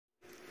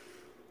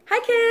Hi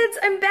kids,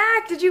 I'm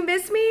back. Did you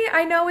miss me?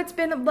 I know it's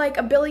been like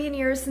a billion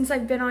years since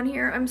I've been on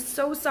here. I'm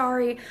so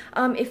sorry.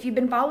 If you've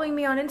been following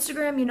me on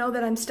Instagram, you know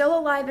that I'm still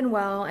alive and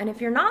well. And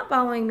if you're not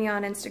following me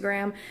on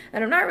Instagram,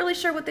 then I'm not really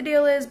sure what the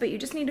deal is, but you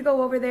just need to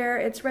go over there.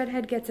 It's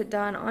Redhead Gets It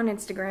Done on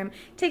Instagram.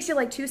 It takes you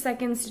like 2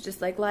 seconds to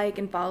just like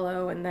and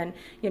follow, and then,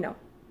 you know,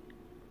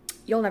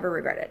 you'll never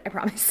regret it, I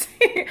promise.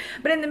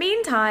 But in the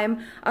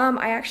meantime,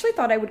 I actually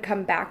thought I would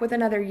come back with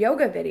another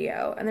yoga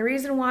video. And the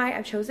reason why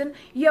I've chosen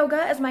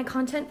yoga as my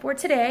content for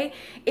today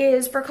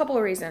is for a couple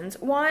of reasons.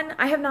 One,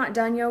 I have not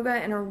done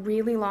yoga in a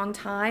really long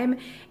time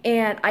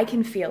and I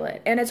can feel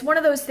it. And it's one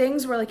of those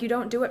things where like you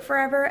don't do it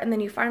forever and then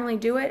you finally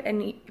do it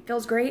and it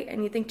feels great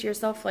and you think to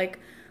yourself like,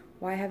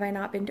 why have I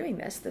not been doing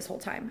this whole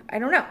time? I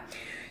don't know.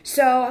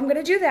 So I'm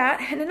gonna do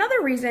that. And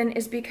another reason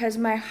is because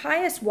my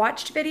highest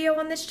watched video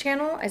on this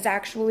channel is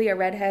actually a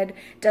Redhead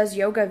Does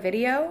Yoga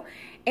video.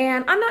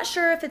 And I'm not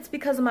sure if it's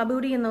because of my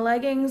booty in the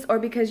leggings or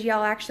because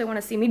y'all actually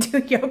wanna see me do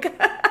yoga,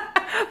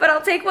 but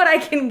I'll take what I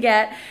can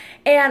get.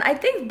 And I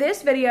think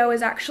this video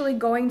is actually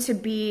going to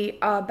be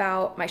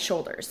about my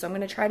shoulders. So I'm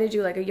gonna try to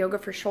do like a yoga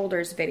for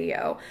shoulders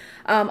video.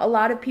 A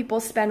lot of people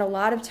spend a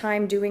lot of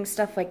time doing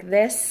stuff like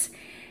this.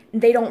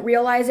 They don't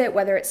realize it,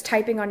 whether it's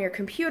typing on your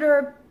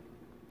computer.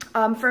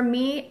 For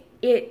me,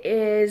 it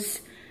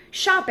is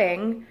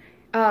shopping,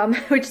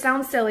 which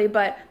sounds silly,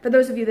 but for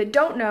those of you that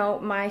don't know,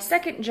 my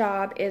second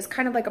job is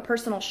kind of like a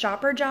personal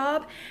shopper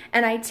job,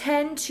 and I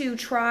tend to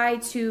try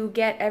to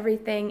get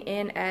everything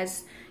in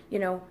as, you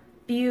know,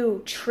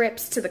 few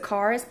trips to the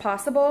car as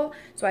possible.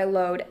 So I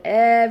load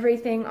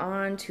everything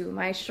onto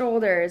my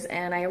shoulders,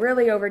 and I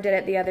really overdid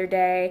it the other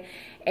day,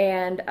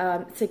 and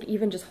it's like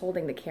even just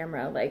holding the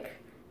camera, like,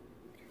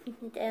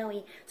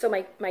 so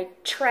my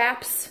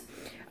traps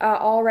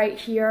all right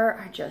here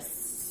are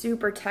just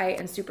super tight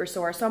and super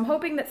sore. So I'm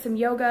hoping that some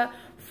yoga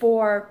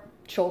for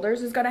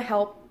shoulders is gonna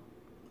help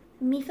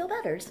me feel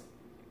better,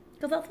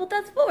 because that's what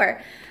that's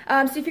for.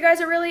 So if you guys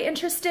are really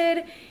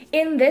interested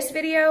in this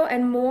video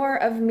and more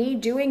of me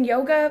doing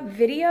yoga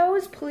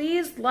videos,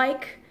 please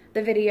like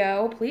the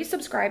video, please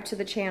subscribe to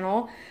the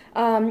channel,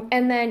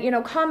 and then, you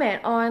know,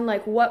 comment on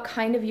like what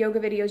kind of yoga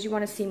videos you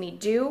want to see me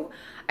do.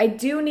 I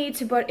do need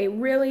to put a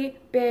really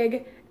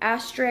big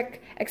asterisk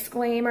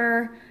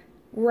exclaimer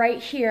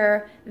right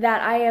here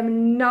that I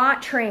am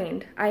not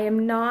trained. I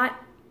am not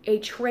a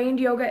trained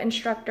yoga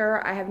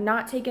instructor. I have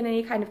not taken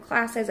any kind of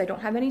classes. I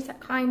don't have any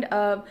kind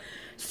of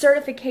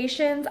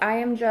certifications. I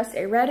am just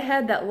a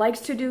redhead that likes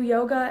to do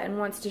yoga and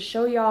wants to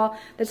show y'all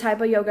the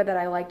type of yoga that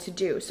I like to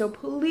do. So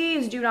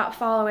please do not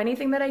follow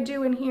anything that I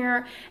do in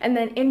here and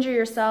then injure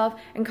yourself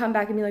and come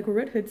back and be like,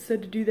 Redhead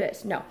said to do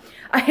this. No,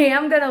 I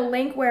am gonna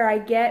link where I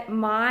get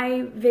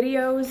my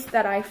videos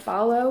that I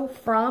follow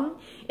from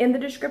in the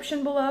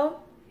description below.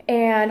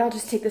 And I'll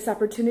just take this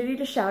opportunity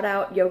to shout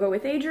out Yoga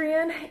with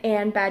Adriene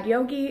and Bad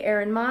Yogi,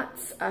 Erin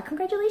Motz.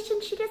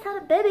 Congratulations, she just had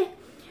a baby.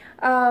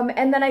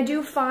 And then I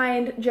do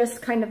find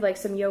just kind of like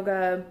some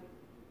yoga,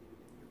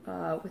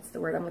 what's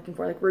the word I'm looking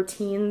for? Like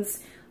routines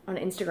on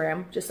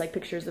Instagram, just like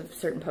pictures of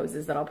certain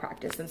poses that I'll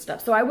practice and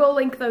stuff. So I will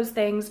link those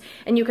things,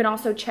 and you can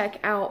also check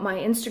out my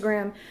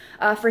Instagram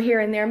for here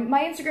and there.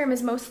 My Instagram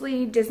is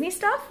mostly Disney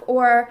stuff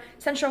or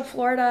Central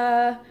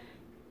Florida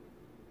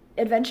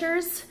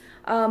adventures.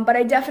 But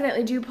I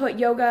definitely do put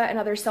yoga and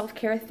other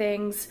self-care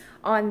things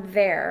on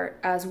there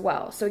as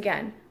well. So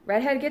again,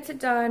 Redhead Gets It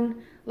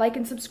Done. Like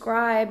and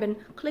subscribe and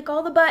click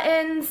all the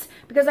buttons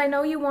because I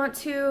know you want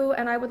to,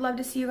 and I would love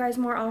to see you guys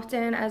more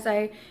often, as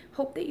I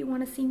hope that you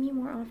want to see me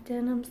more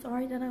often. I'm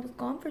sorry that I was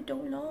gone for so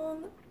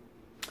long.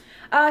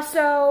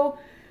 So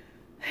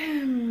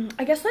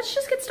I guess let's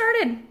just get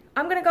started.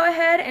 I'm gonna go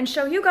ahead and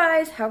show you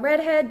guys how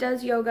Redhead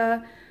does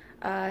yoga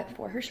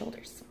for her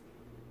shoulders.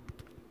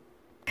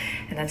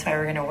 And that's why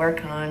we're gonna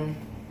work on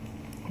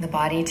the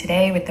body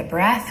today with the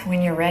breath.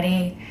 When you're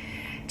ready,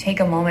 take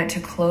a moment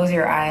to close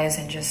your eyes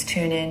and just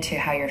tune into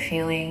how you're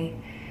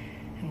feeling.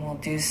 And we'll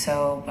do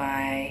so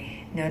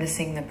by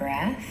noticing the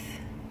breath.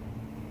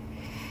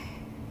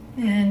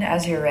 And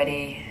as you're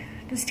ready,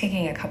 just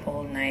taking a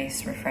couple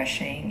nice,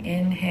 refreshing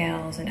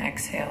inhales and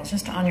exhales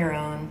just on your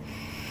own.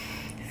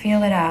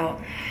 Feel it out.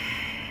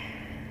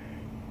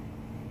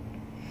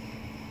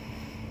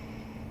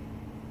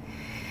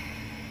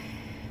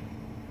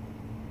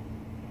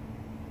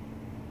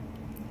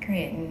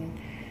 Great. And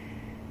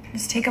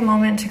just take a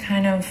moment to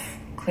kind of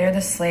clear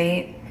the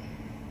slate.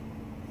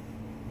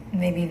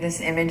 Maybe this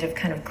image of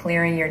kind of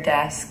clearing your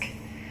desk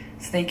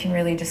so that you can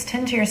really just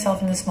tend to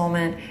yourself in this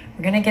moment.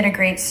 We're gonna get a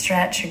great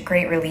stretch, a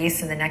great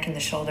release in the neck and the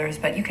shoulders,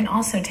 but you can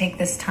also take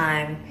this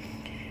time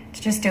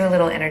to just do a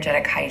little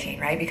energetic hygiene,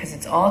 right? Because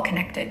it's all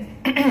connected.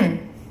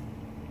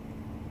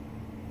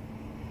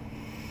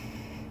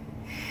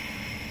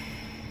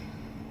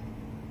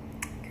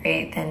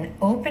 Great, then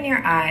open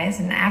your eyes,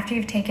 and after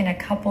you've taken a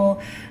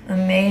couple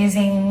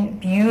amazing,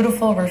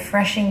 beautiful,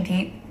 refreshing,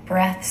 deep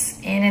breaths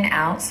in and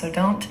out, so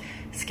don't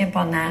skip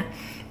on that,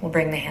 we'll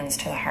bring the hands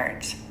to the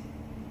heart.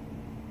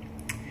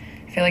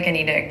 I feel like I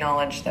need to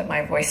acknowledge that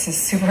my voice is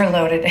super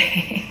low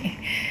today.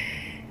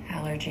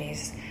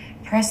 Allergies.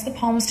 Press the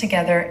palms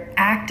together,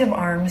 active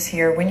arms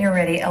here. When you're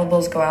ready,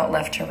 elbows go out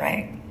left to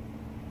right.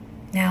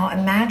 Now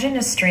imagine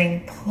a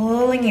string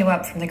pulling you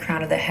up from the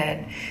crown of the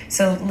head.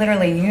 So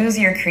literally use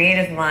your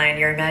creative mind,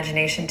 your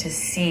imagination to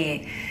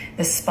see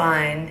the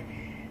spine,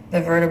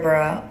 the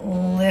vertebra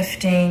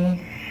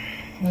lifting,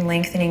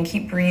 lengthening.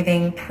 Keep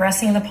breathing,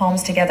 pressing the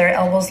palms together,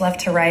 elbows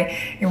left to right.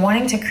 You're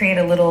wanting to create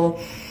a little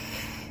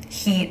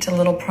heat, a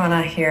little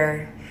prana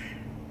here.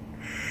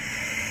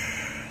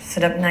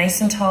 Sit up nice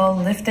and tall,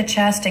 lift the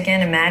chest.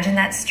 Again, imagine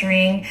that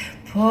string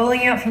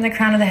pulling you up from the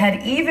crown of the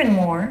head even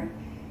more.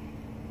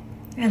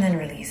 And then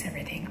release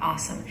everything.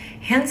 Awesome.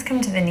 Hands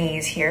come to the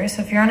knees here.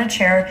 So if you're on a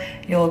chair,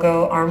 you'll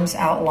go arms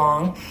out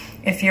long.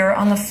 If you're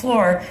on the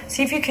floor,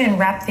 see if you can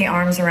wrap the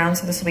arms around,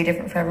 so this will be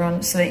different for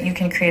everyone, so that you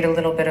can create a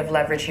little bit of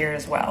leverage here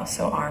as well.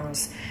 So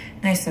arms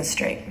nice and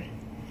straight.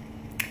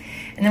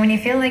 And then when you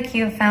feel like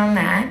you've found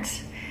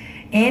that,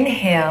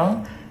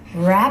 inhale,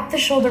 wrap the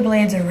shoulder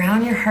blades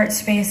around your heart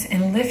space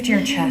and lift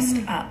your chest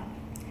up.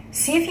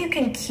 See if you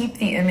can keep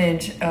the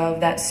image of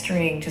that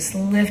string just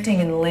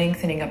lifting and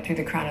lengthening up through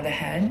the crown of the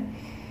head.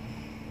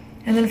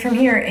 And then from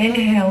here,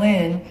 inhale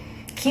in,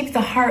 keep the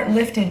heart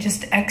lifted,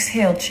 just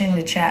exhale chin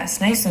to chest,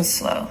 nice and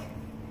slow.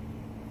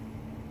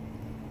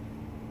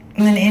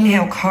 And then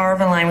inhale,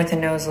 carve a line with the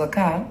nose, look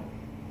up.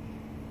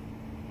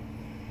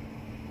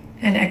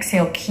 And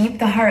exhale, keep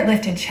the heart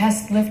lifted,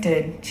 chest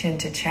lifted, chin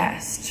to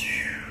chest.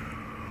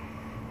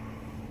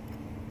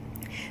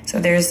 So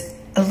there's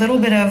a little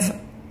bit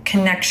of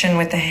connection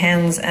with the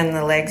hands and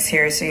the legs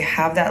here, so you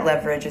have that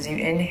leverage as you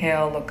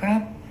inhale, look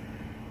up.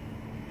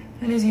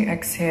 And as you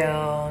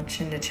exhale,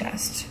 chin to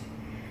chest.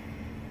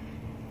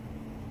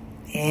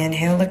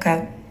 Inhale, look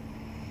up.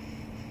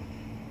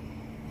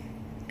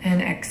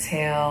 And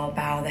exhale,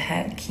 bow the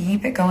head.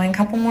 Keep it going a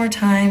couple more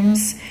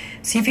times.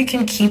 See if you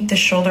can keep the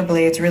shoulder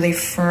blades really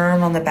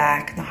firm on the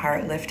back and the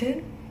heart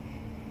lifted.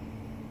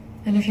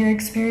 And if you're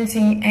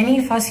experiencing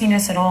any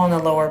fussiness at all in the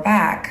lower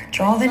back,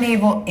 draw the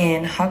navel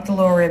in, hug the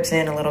lower ribs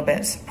in a little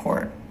bit,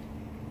 support.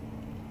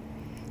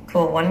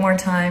 Cool, one more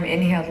time,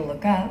 inhale to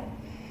look up.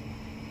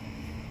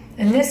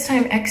 And this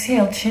time,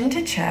 exhale, chin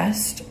to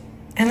chest,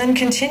 and then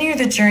continue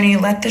the journey.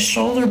 Let the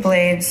shoulder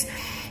blades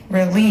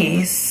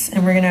release,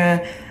 and we're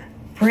gonna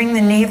bring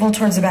the navel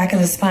towards the back of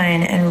the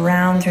spine and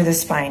round through the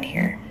spine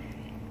here.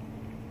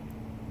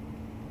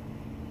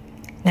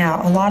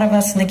 Now, a lot of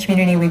us in the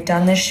community, we've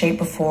done this shape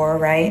before,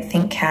 right?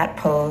 Think cat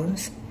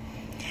pose.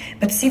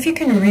 But see if you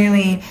can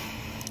really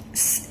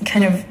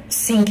kind of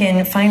sink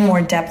in, find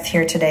more depth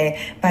here today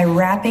by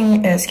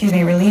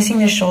releasing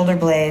the shoulder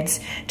blades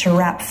to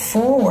wrap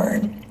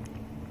forward.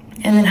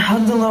 And then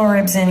hug the lower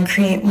ribs in,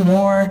 create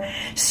more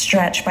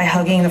stretch by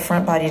hugging the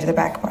front body to the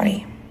back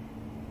body.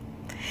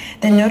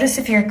 Then notice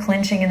if you're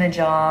clenching in the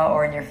jaw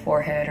or in your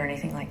forehead or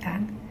anything like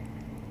that.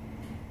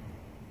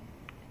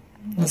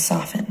 And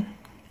soften.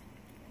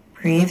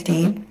 Breathe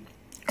deep.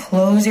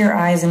 Close your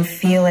eyes and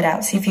feel it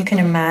out. See if you can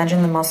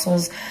imagine the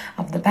muscles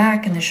of the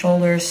back and the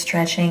shoulders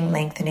stretching,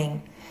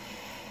 lengthening.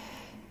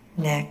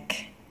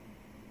 Neck.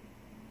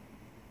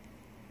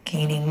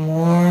 Gaining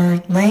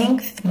more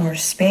length, more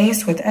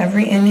space with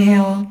every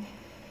inhale.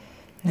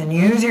 And then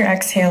use your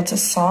exhale to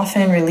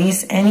soften,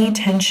 release any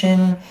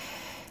tension,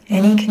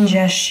 any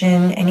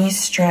congestion, any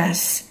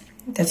stress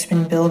that's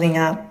been building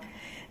up.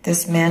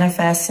 This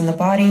manifests in the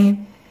body.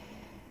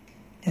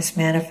 This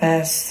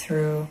manifests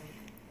through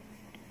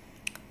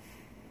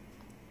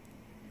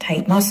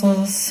tight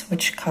muscles,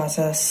 which cause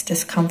us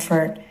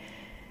discomfort.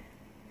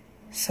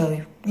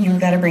 So you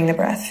got to bring the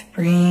breath.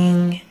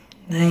 Bring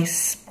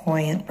nice,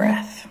 buoyant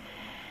breath.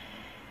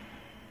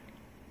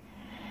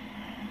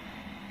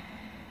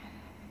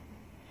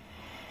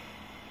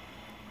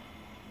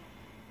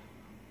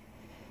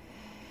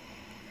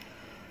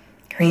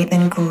 Great,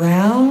 then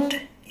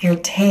ground your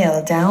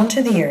tail down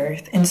to the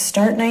earth and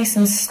start nice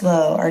and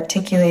slow,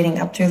 articulating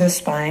up through the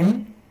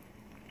spine.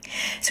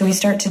 So we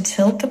start to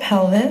tilt the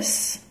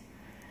pelvis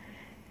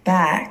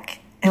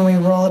back and we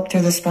roll up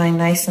through the spine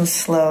nice and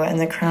slow,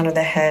 and the crown of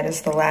the head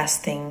is the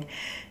last thing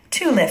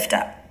to lift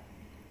up.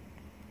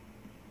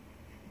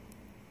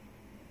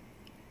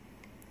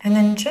 And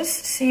then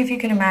just see if you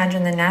can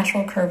imagine the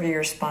natural curve of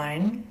your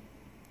spine,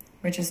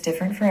 which is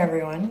different for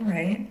everyone,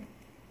 right?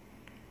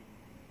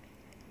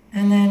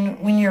 And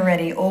then when you're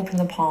ready, open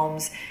the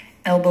palms,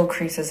 elbow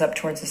creases up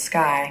towards the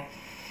sky.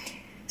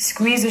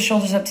 Squeeze the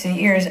shoulders up to the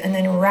ears and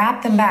then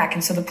wrap them back.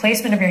 And so the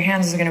placement of your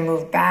hands is going to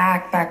move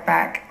back, back,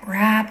 back.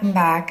 Wrap them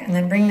back and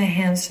then bring the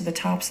hands to the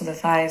tops of the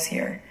thighs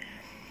here.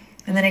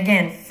 And then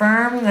again,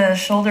 firm the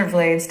shoulder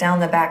blades down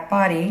the back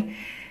body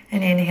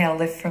and inhale,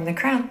 lift from the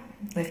crown,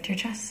 lift your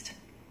chest.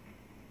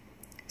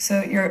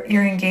 So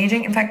you're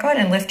engaging. In fact, go ahead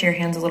and lift your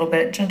hands a little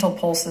bit. Gentle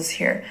pulses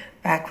here,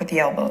 back with the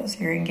elbows.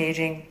 You're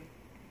engaging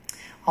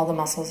all the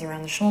muscles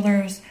around the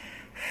shoulders.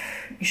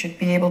 You should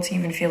be able to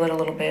even feel it a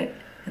little bit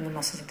in the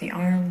muscles of the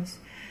arms.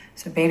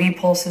 So baby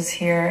pulses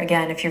here.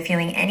 Again, if you're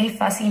feeling any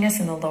fussiness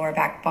in the lower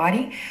back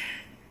body,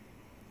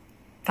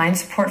 find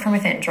support from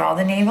within. Draw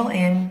the navel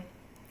in,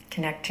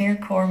 connect to your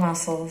core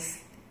muscles.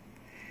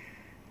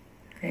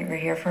 Great, we're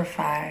here for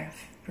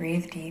 5.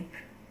 Breathe deep.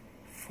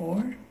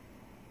 4,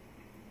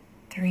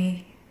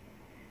 3,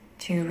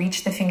 2.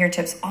 Reach the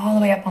fingertips all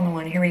the way up on the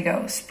 1. Here we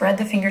go. Spread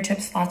the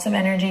fingertips, lots of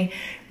energy.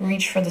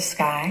 Reach for the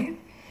sky.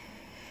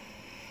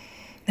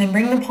 Then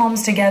bring the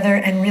palms together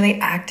and really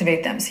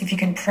activate them. See if you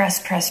can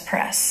press, press,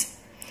 press.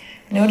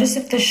 Notice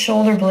if the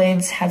shoulder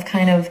blades have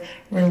kind of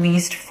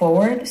released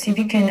forward. See if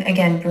you can,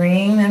 again,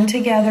 bring them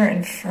together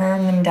and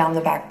firm them down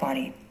the back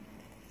body.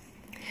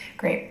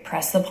 Great.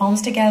 Press the palms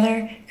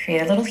together,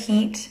 create a little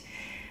heat.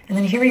 And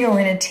then here we go.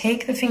 We're going to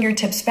take the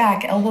fingertips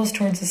back, elbows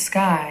towards the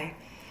sky,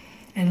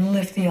 and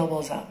lift the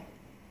elbows up.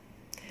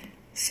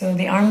 So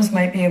the arms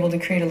might be able to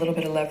create a little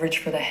bit of leverage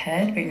for the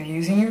head, but you're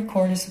using your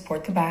core to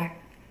support the back.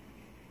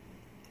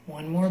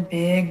 One more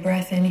big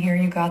breath in here.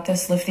 You got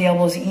this. Lift the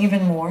elbows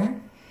even more.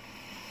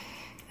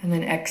 And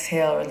then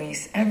exhale,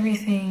 release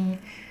everything.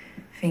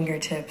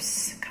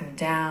 Fingertips come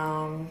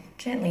down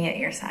gently at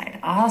your side.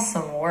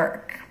 Awesome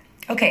work.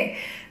 Okay,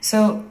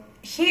 so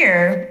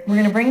here we're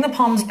going to bring the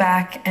palms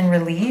back and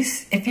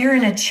release. If you're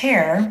in a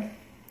chair,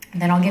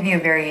 then I'll give you a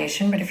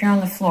variation. But if you're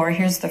on the floor,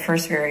 here's the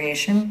first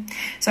variation.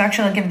 So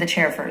actually, I'll give the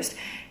chair first.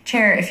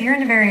 Chair, if you're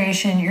in a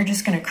variation, you're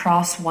just going to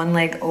cross one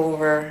leg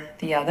over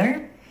the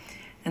other.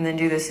 And then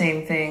do the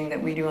same thing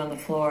that we do on the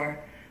floor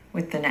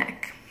with the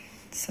neck.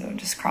 So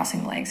just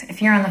crossing the legs.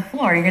 If you're on the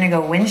floor, you're going to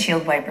go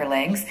windshield wiper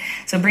legs.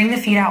 So bring the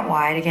feet out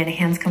wide. Again,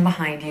 hands come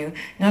behind you.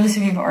 Notice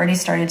if you've already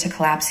started to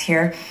collapse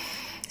here.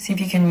 See if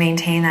you can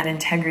maintain that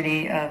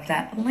integrity of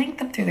that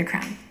length up through the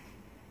crown.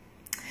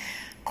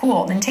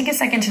 Cool. Then take a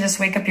second to just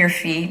wake up your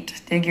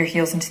feet. Dig your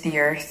heels into the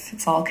earth.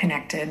 It's all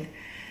connected.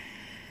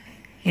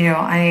 You know,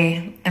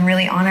 I am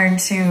really honored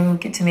to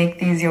get to make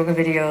these yoga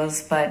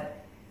videos,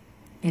 but,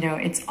 you know,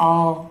 it's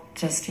all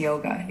just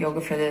yoga.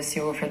 Yoga for this,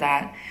 yoga for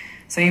that.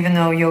 So even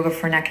though yoga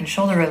for neck and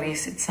shoulder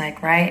release, it's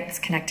like, right, it's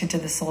connected to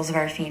the soles of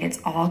our feet. It's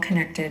all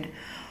connected,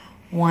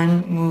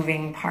 one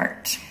moving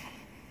part.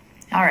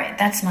 All right,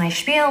 that's my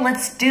spiel.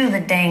 Let's do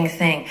the dang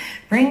thing.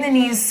 Bring the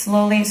knees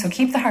slowly, so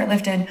keep the heart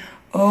lifted,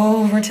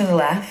 over to the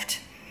left.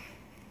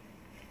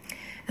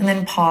 And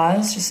then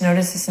pause, just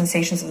notice the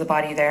sensations of the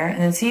body there. And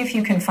then see if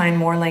you can find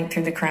more length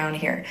through the crown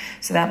here.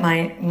 So that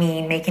might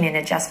mean making an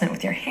adjustment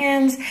with your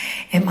hands.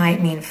 It might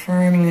mean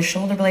firming the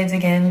shoulder blades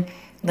again,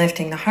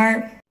 lifting the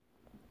heart.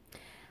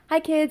 Hi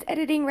kids,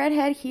 editing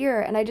Redhead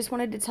here, and I just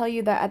wanted to tell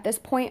you that at this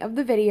point of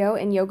the video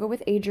in Yoga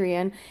with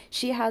Adriene,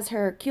 she has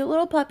her cute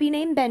little puppy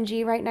named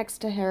Benji right next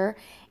to her,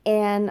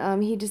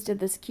 and he just did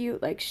this cute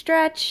like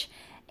stretch,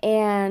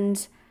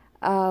 and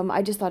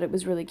I just thought it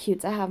was really cute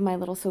to have my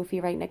little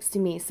Sofie right next to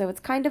me. So it's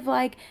kind of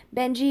like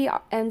Benji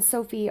and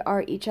Sofie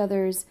are each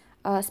other's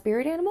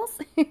spirit animals.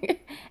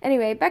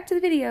 Anyway, back to the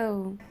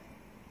video.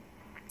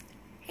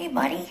 Hey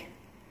buddy,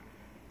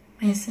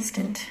 my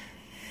assistant.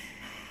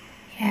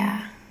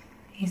 Yeah.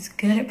 He's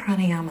good at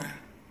pranayama.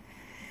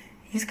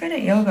 He's good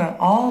at yoga,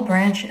 all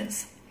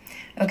branches.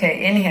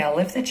 Okay, inhale,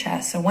 lift the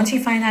chest. So once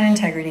you find that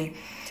integrity,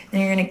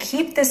 then you're going to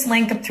keep this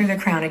length up through the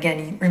crown.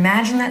 Again,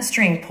 imagine that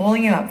string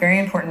pulling you up. Very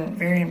important,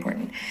 very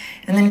important.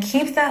 And then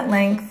keep that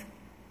length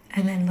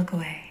and then look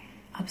away.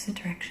 Opposite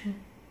direction.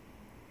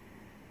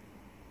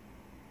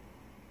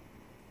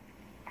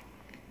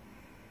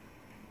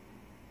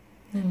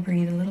 Then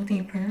breathe a little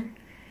deeper.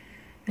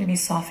 Maybe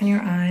soften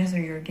your eyes or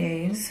your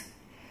gaze.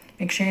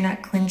 Make sure you're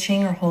not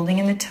clenching or holding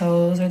in the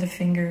toes or the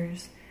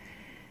fingers.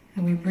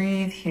 And we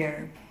breathe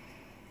here.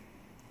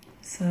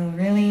 So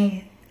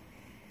really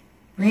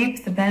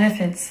reap the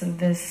benefits of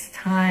this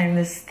time,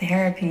 this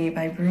therapy,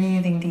 by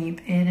breathing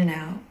deep in and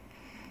out.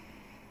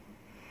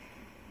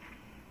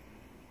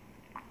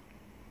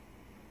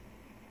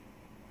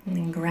 And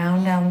then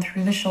ground down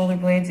through the shoulder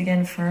blades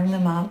again, firm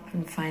them up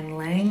and find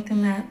length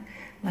in that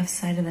left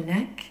side of the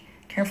neck.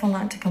 Careful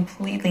not to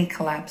completely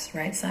collapse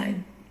right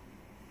side.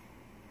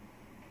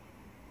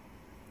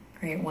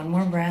 Great, one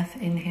more breath,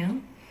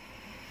 inhale.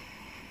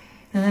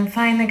 And then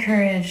find the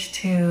courage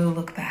to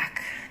look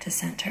back to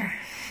center.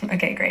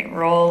 Okay, great,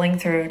 rolling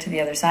through to the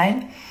other side.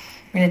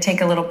 We're gonna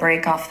take a little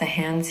break off the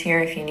hands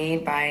here if you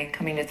need by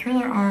coming to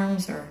thriller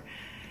arms or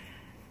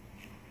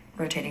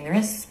rotating the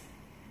wrists.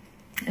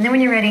 And then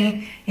when you're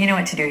ready, you know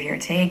what to do here.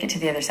 Take it to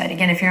the other side.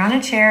 Again, if you're on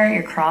a chair,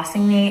 you're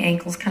crossing the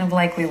ankles kind of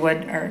like we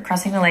would, or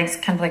crossing the legs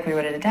kind of like we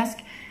would at a desk,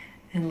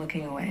 and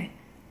looking away.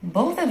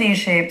 Both of these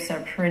shapes are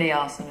pretty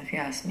awesome if you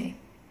ask me.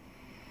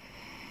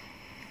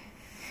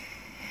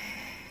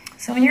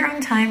 So in your own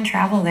time,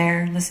 travel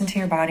there, listen to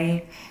your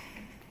body.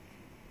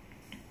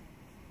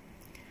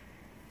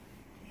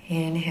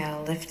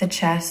 Inhale, lift the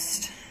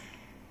chest.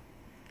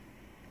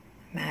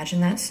 Imagine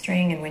that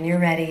string, and when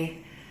you're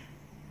ready,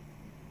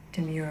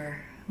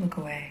 demure, look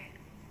away.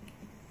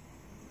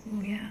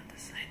 Oh yeah,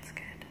 this side's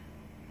good.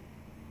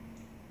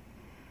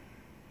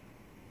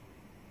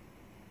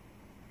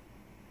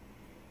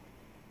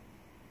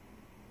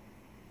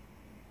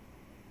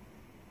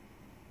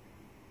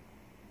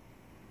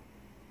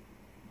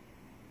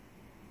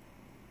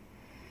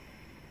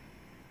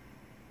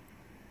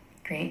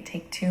 Great,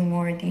 take 2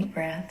 more deep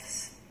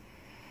breaths.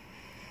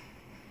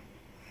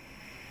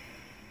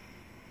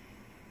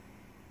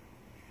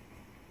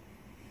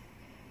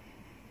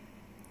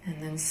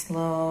 And then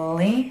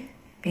slowly,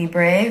 be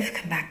brave,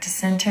 come back to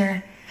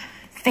center,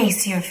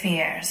 face your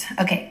fears.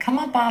 Okay, come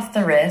up off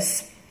the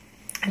wrists.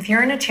 If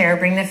you're in a chair,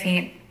 bring the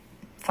feet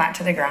flat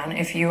to the ground.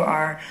 If you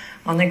are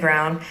on the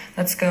ground,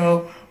 let's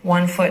go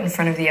one foot in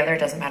front of the other,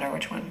 doesn't matter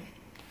which one.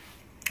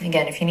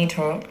 Again, if you need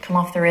to come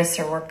off the wrists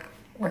or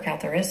work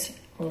out the wrists,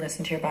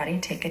 listen to your body,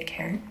 take good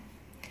care.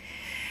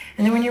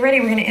 And then when you're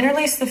ready, we're gonna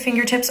interlace the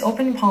fingertips,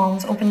 open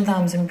palms, open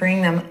thumbs, and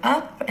bring them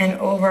up and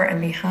over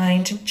and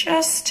behind to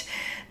just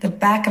the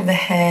back of the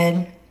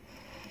head.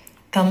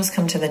 Thumbs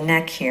come to the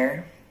neck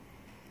here.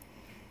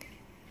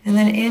 And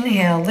then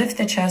inhale, lift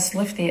the chest,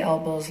 lift the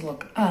elbows,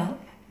 look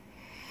up.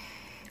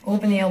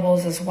 Open the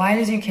elbows as wide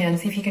as you can.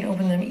 See if you can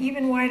open them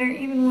even wider,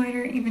 even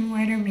wider, even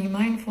wider. Be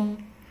mindful.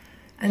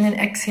 And then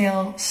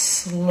exhale,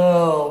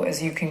 slow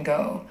as you can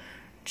go.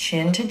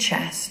 Chin to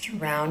chest,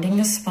 rounding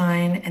the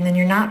spine. And then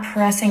you're not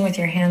pressing with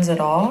your hands at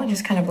all,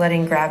 just kind of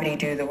letting gravity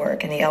do the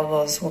work. And the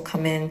elbows will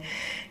come in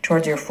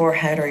towards your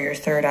forehead or your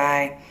third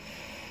eye.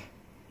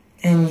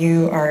 And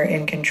you are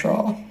in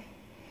control.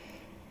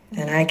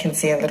 And I can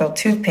see a little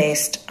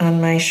toothpaste on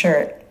my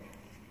shirt.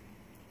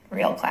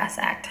 Real class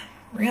act,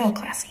 real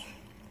classy.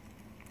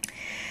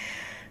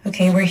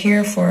 Okay, we're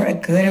here for a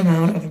good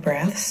amount of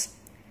breaths,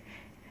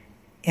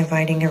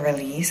 inviting a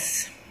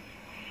release,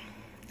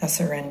 a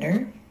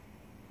surrender.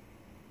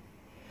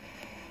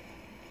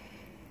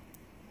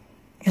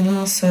 And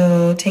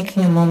also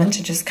taking a moment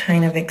to just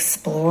kind of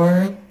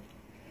explore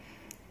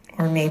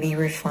or maybe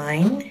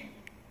refine.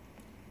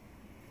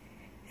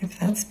 If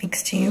that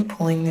speaks to you,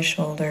 pulling the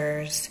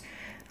shoulders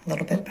a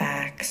little bit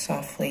back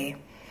softly,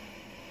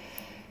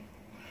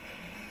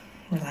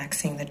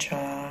 relaxing the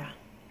jaw,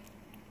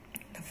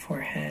 the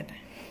forehead.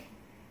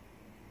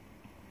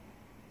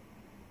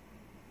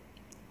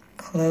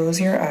 Close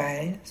your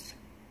eyes,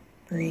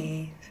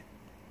 breathe.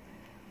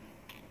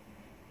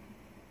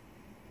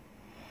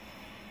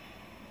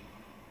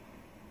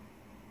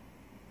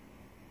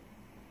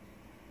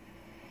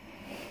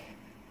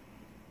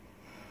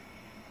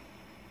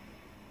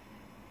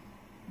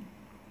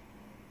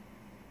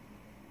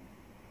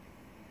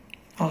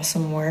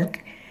 Awesome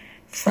work.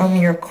 From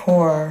your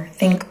core,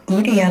 think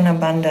Uddiyana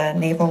Bandha,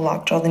 navel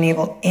lock. Draw the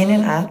navel in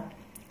and up,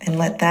 and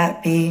let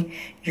that be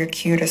your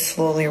cue to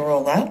slowly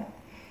roll up.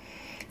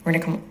 We're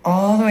gonna come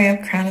all the way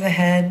up, crown of the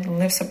head,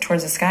 lifts up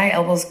towards the sky,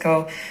 elbows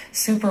go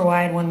super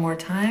wide one more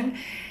time.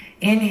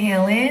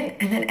 Inhale in,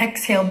 and then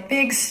exhale,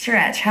 big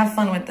stretch. Have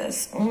fun with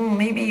this.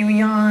 Maybe you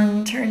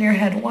yawn, turn your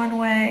head one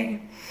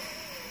way,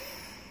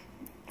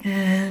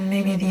 and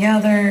maybe the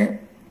other.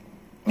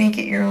 Make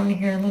it your own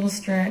here, a little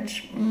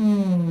stretch.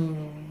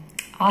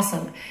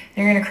 Awesome.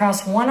 You're gonna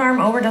cross one arm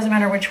over, doesn't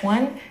matter which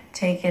one.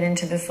 Take it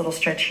into this little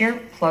stretch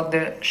here. Plug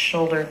the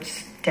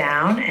shoulders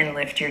down and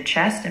lift your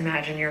chest.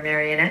 Imagine your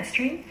marionette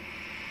string.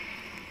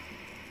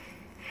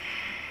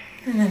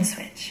 And then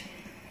switch.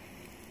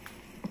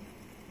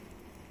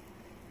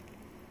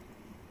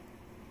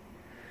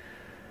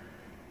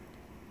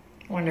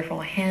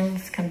 Wonderful.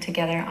 Hands come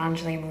together,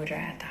 Anjali Mudra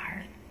at the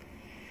heart.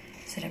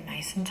 Sit up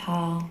nice and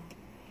tall.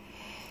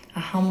 A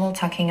humble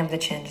tucking of the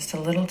chin, just a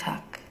little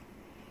tuck.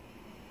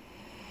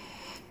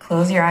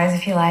 Close your eyes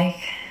if you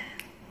like,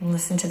 and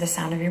listen to the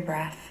sound of your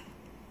breath.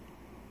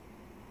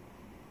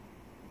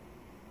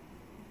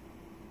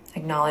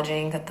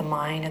 Acknowledging that the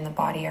mind and the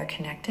body are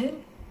connected.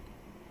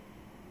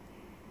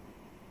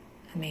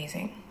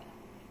 Amazing.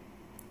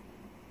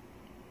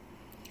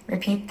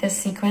 Repeat this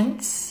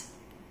sequence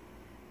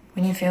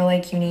when you feel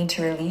like you need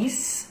to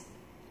release.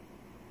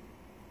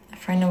 A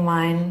friend of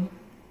mine,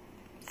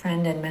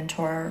 friend and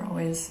mentor,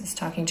 always is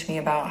talking to me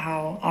about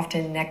how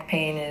often neck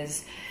pain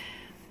is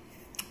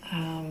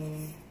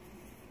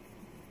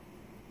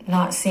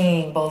not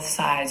seeing both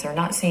sides or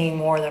not seeing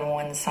more than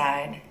one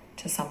side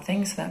to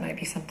something. So that might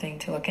be something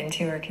to look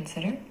into or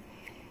consider.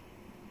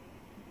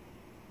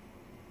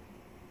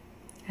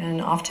 And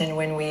often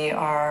when we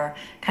are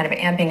kind of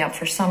amping up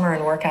for summer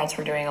and workouts,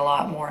 we're doing a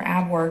lot more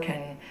ab work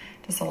and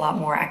just a lot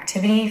more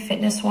activity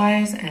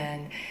fitness-wise,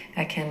 and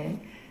that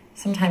can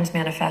sometimes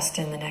manifest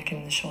in the neck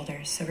and the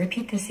shoulders. So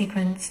repeat the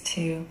sequence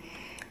to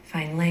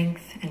find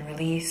length and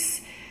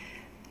release.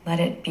 Let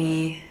it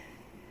be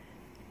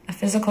a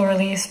physical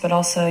release, but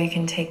also you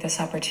can take this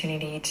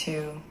opportunity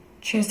to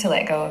choose to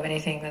let go of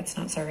anything that's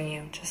not serving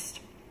you. Just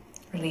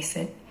release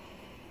it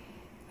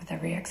with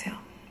every exhale.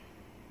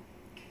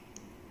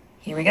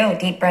 Here we go.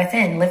 Deep breath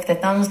in. Lift the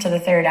thumbs to the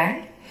third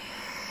eye.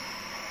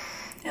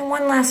 And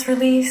one last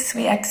release.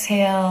 We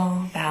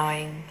exhale,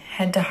 bowing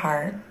head to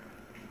heart.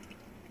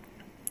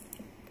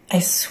 I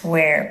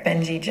swear,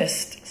 Benji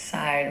just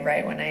sighed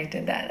right when I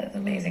did that. That's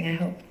amazing. I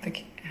hope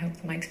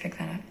the mics pick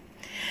that up.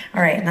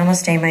 All right,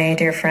 namaste, my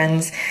dear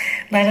friends.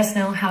 Let us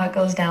know how it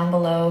goes down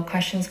below.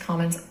 Questions,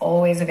 comments,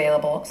 always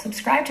available.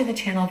 Subscribe to the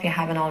channel if you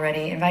haven't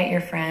already. Invite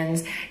your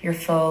friends, your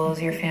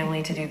foes, your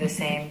family to do the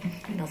same.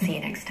 And I'll see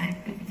you next time.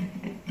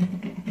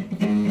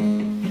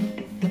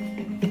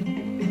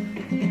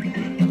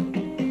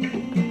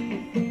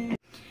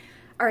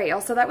 All right,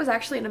 y'all, so that was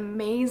actually an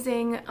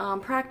amazing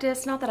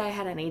practice. Not that I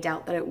had any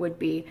doubt that it would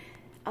be.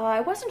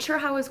 I wasn't sure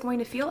how I was going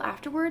to feel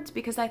afterwards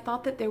because I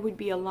thought that there would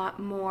be a lot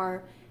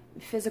more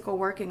physical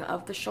working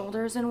of the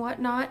shoulders and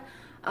whatnot.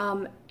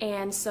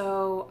 And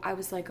so I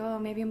was like, oh,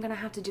 maybe I'm gonna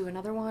have to do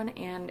another one,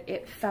 and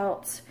it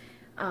felt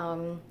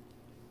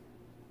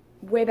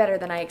way better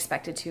than I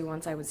expected to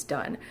once I was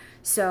done.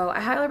 So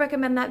I highly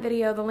recommend that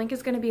video. The link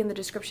is gonna be in the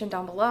description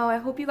down below. I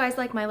hope you guys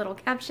like my little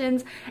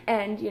captions,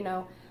 and you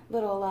know,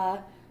 little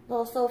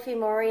Sofie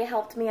Marie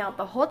helped me out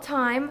the whole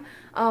time.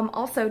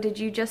 Also, did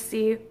you just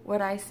see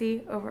what I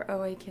see over?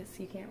 Oh, I guess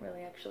you can't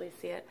really actually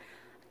see it.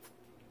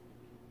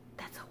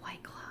 That's a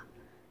White Claw,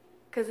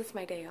 because it's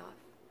my day off.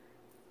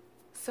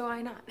 So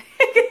why not?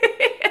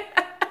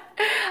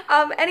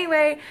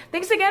 Anyway,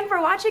 thanks again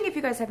for watching. If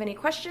you guys have any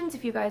questions,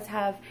 if you guys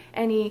have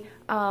any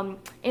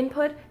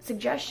input,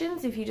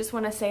 suggestions, if you just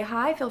want to say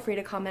hi, feel free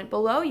to comment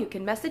below. You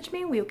can message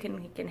me. We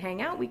can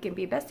hang out. We can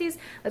be besties.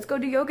 Let's go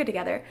do yoga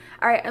together.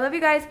 All right, I love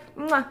you guys.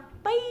 Mwah.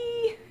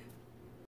 Bye.